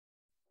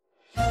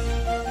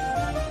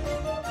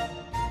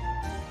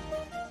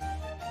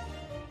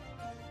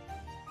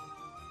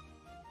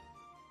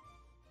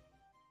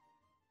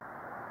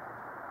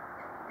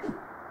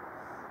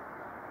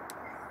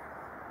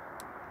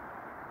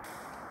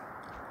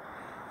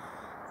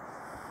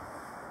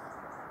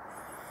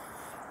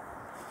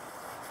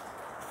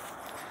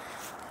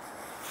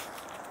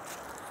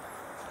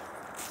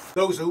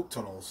Those hoop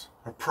tunnels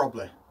are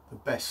probably the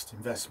best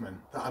investment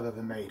that I've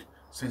ever made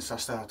since I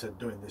started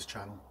doing this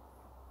channel.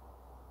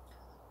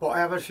 But I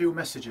have a few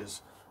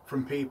messages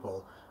from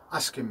people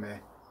asking me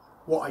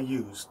what I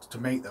used to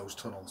make those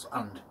tunnels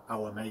and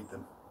how I made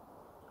them.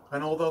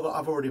 And although that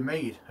I've already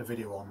made a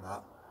video on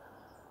that,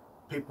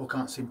 people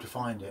can't seem to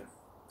find it.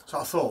 So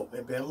I thought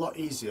it'd be a lot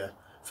easier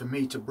for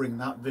me to bring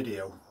that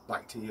video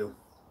back to you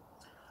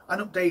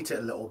and update it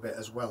a little bit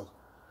as well,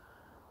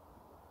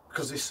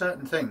 because there's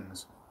certain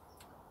things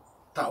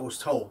that I was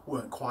told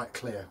weren't quite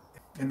clear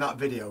in that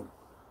video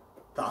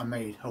that I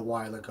made a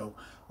while ago,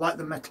 like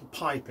the metal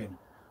piping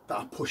that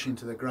I push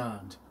into the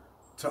ground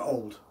to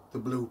hold the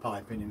blue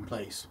piping in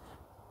place,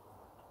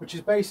 which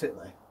is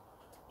basically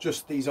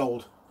just these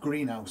old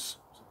greenhouse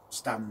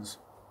stands.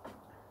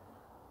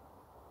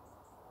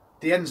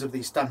 The ends of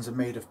these stands are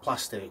made of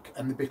plastic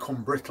and they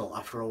become brittle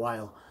after a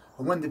while,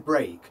 and when they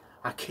break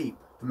I keep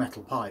the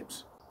metal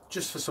pipes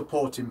just for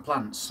supporting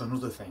plants and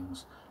other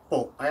things,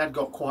 but I had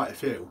got quite a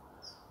few,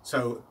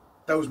 so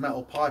those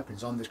metal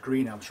pipings on this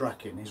greenhouse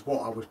racking is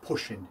what I was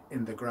pushing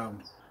in the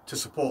ground to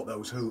support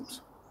those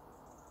hoops.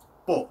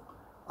 But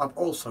I've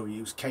also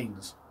used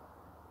canes,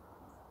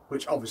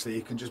 which obviously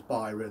you can just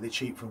buy really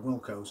cheap from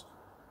Wilko's,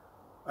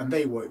 and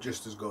they work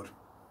just as good.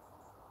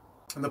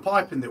 And the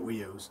piping that we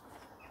use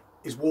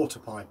is water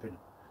piping,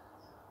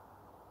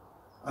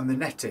 and the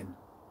netting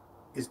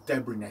is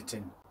debris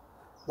netting,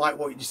 like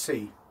what you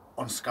see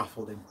on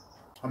scaffolding.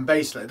 And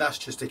basically that's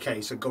just a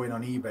case of going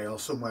on eBay or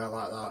somewhere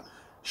like that,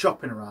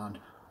 shopping around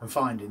and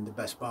finding the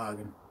best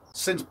bargain.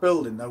 Since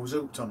building those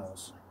hoop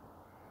tunnels,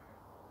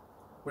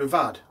 we've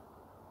had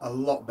a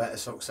lot better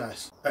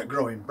success at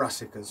growing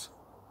brassicas.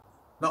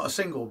 Not a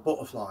single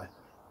butterfly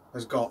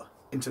has got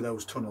into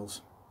those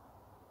tunnels.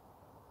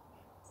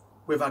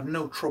 We've had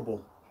no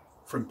trouble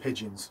from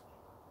pigeons.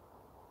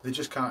 They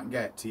just can't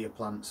get to your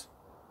plants.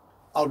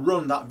 I'll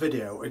run that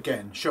video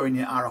again showing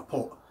you how I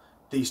put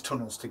these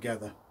tunnels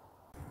together.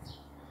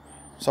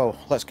 So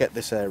let's get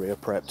this area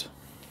prepped.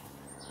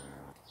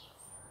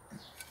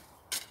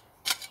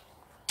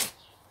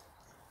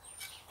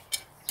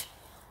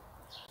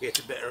 Get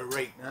a bit of a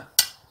rake now.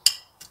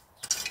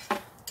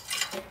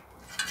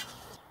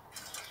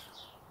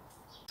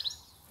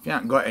 If you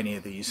haven't got any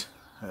of these,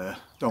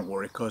 don't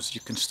worry, because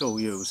you can still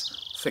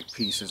use thick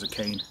pieces of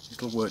cane.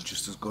 It'll work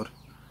just as good.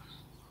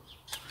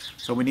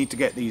 So we need to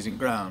get these in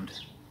ground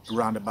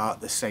around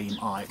about the same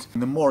height.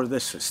 And the more of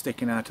this that's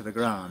sticking out of the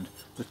ground,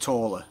 the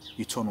taller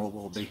your tunnel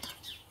will be.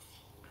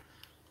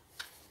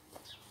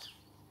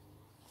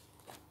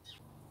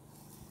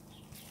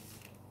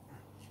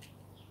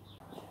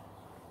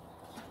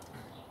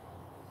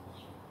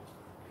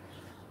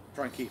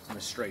 Try and keep them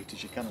as straight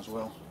as you can as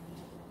well.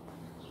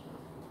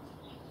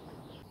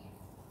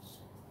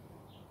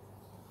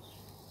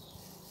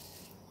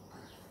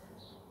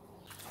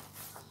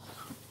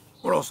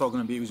 We're also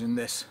going to be using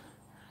this.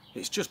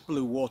 It's just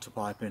blue water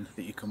piping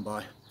that you can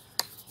buy,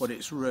 but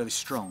it's really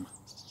strong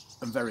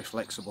and very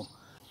flexible.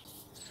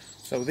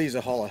 So these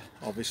are hollow,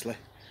 obviously,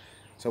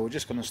 so we're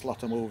just going to slot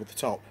them over the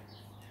top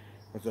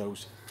of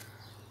those.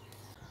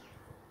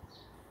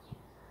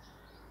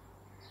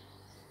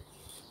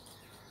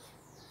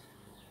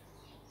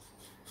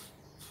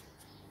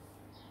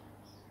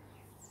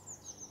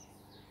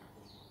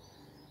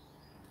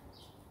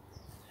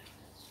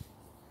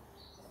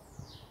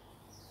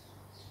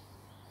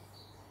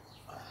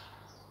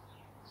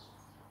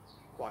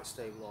 Quite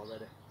stable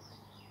already.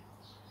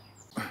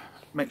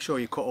 Make sure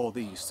you cut all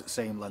these to the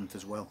same length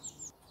as well.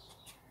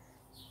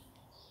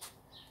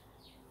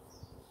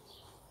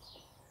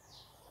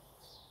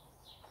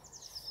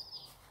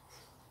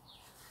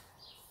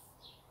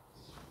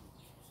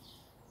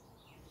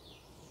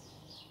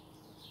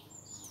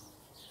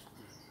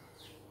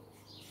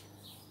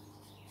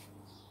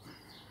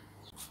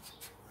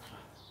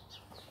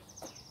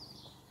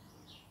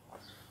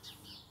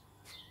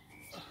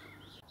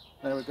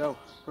 There we go,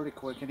 pretty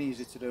quick and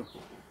easy to do,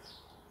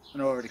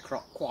 and already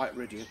quite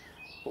rigid,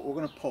 but we're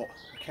going to put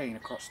a cane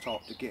across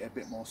top to get a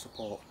bit more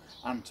support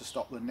and to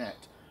stop the net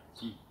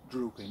from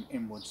drooping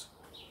inwards.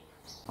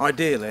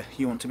 Ideally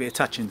you want to be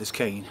attaching this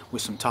cane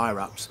with some tie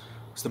wraps,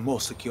 it's the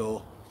more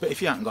secure, but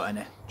if you haven't got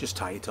any, just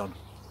tie it on.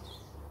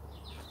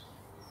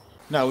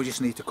 Now we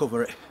just need to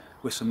cover it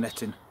with some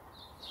netting.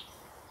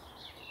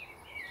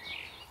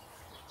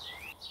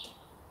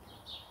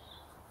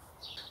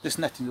 This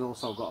netting has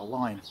also got a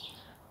line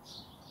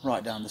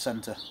right down the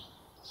centre,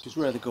 which is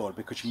really good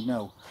because you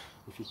know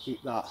if you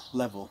keep that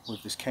level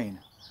with this cane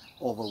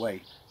all the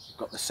way, you've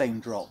got the same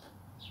drop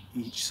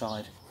each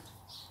side.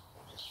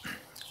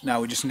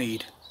 Now we just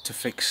need to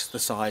fix the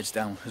sides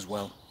down as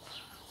well.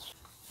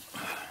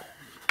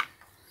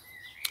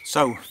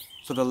 So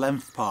for the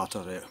length part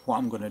of it, what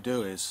I'm going to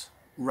do is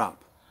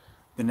wrap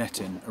the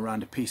netting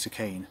around a piece of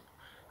cane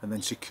and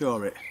then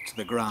secure it to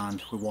the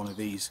ground with one of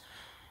these,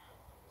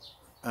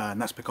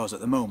 and that's because at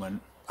the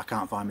moment I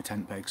can't find my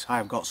tent pegs. I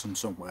have got some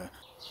somewhere.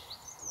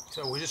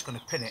 So we're just going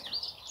to pin it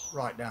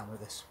right down with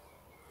this.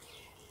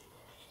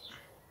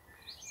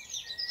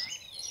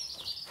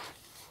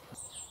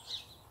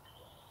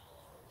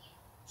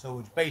 So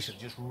we're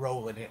basically just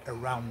rolling it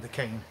around the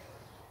cane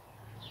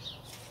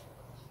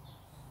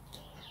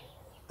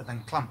and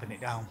then clamping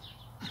it down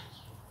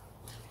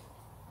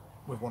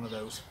with one of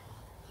those,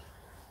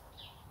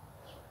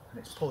 and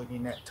it's pulling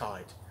your net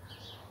tight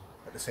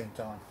at the same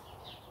time.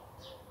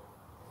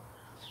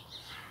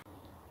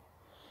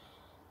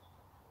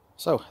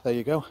 So there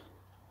you go,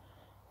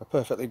 a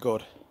perfectly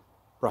good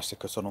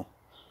brassica tunnel,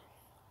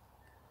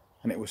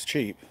 and it was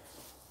cheap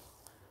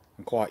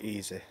and quite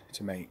easy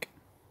to make.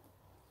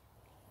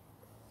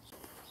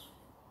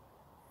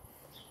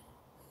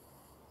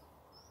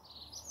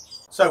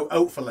 So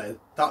hopefully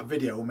that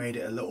video made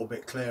it a little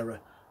bit clearer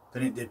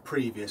than it did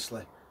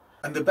previously,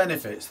 and the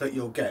benefits that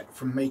you'll get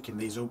from making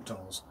these oak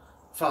tunnels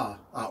far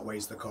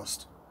outweighs the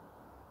cost.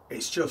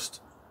 It's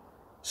just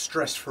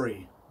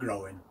stress-free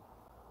growing.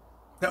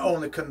 Not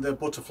only can the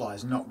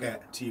butterflies not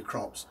get to your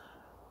crops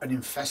and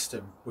infest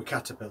them with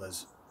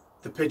caterpillars,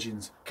 the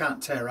pigeons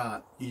can't tear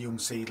out your young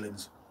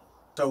seedlings.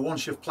 So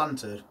once you've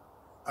planted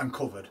and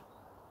covered,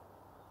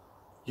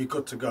 you're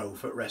good to go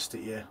for the rest of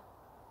the year.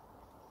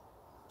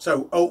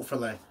 So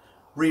hopefully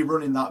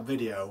rerunning that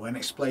video and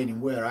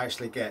explaining where I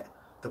actually get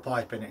the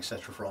piping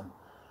etc. from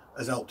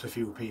has helped a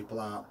few people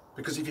out.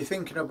 Because if you're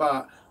thinking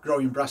about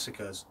growing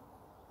brassicas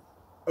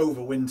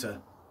over winter,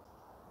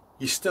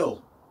 you're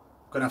still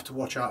going to have to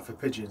watch out for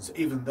pigeons,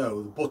 even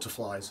though the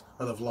butterflies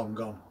will have long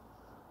gone.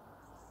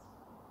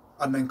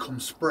 And then come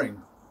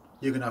spring,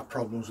 you're going to have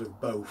problems with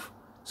both.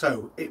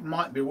 So it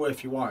might be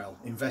worth your while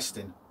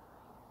investing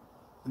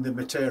in the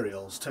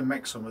materials to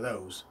make some of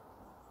those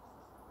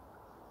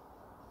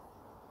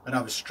and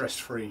have a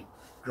stress-free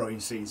growing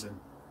season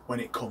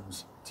when it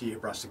comes to your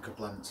brassica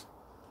plants.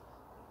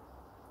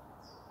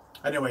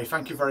 Anyway,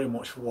 thank you very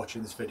much for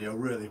watching this video,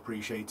 really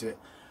appreciate it.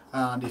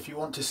 And if you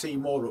want to see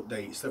more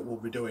updates that we'll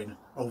be doing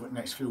over the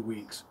next few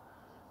weeks,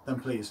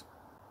 then please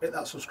hit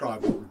that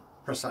subscribe button,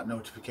 press that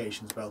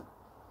notifications bell,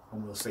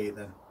 and we'll see you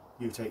then.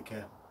 You take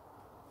care.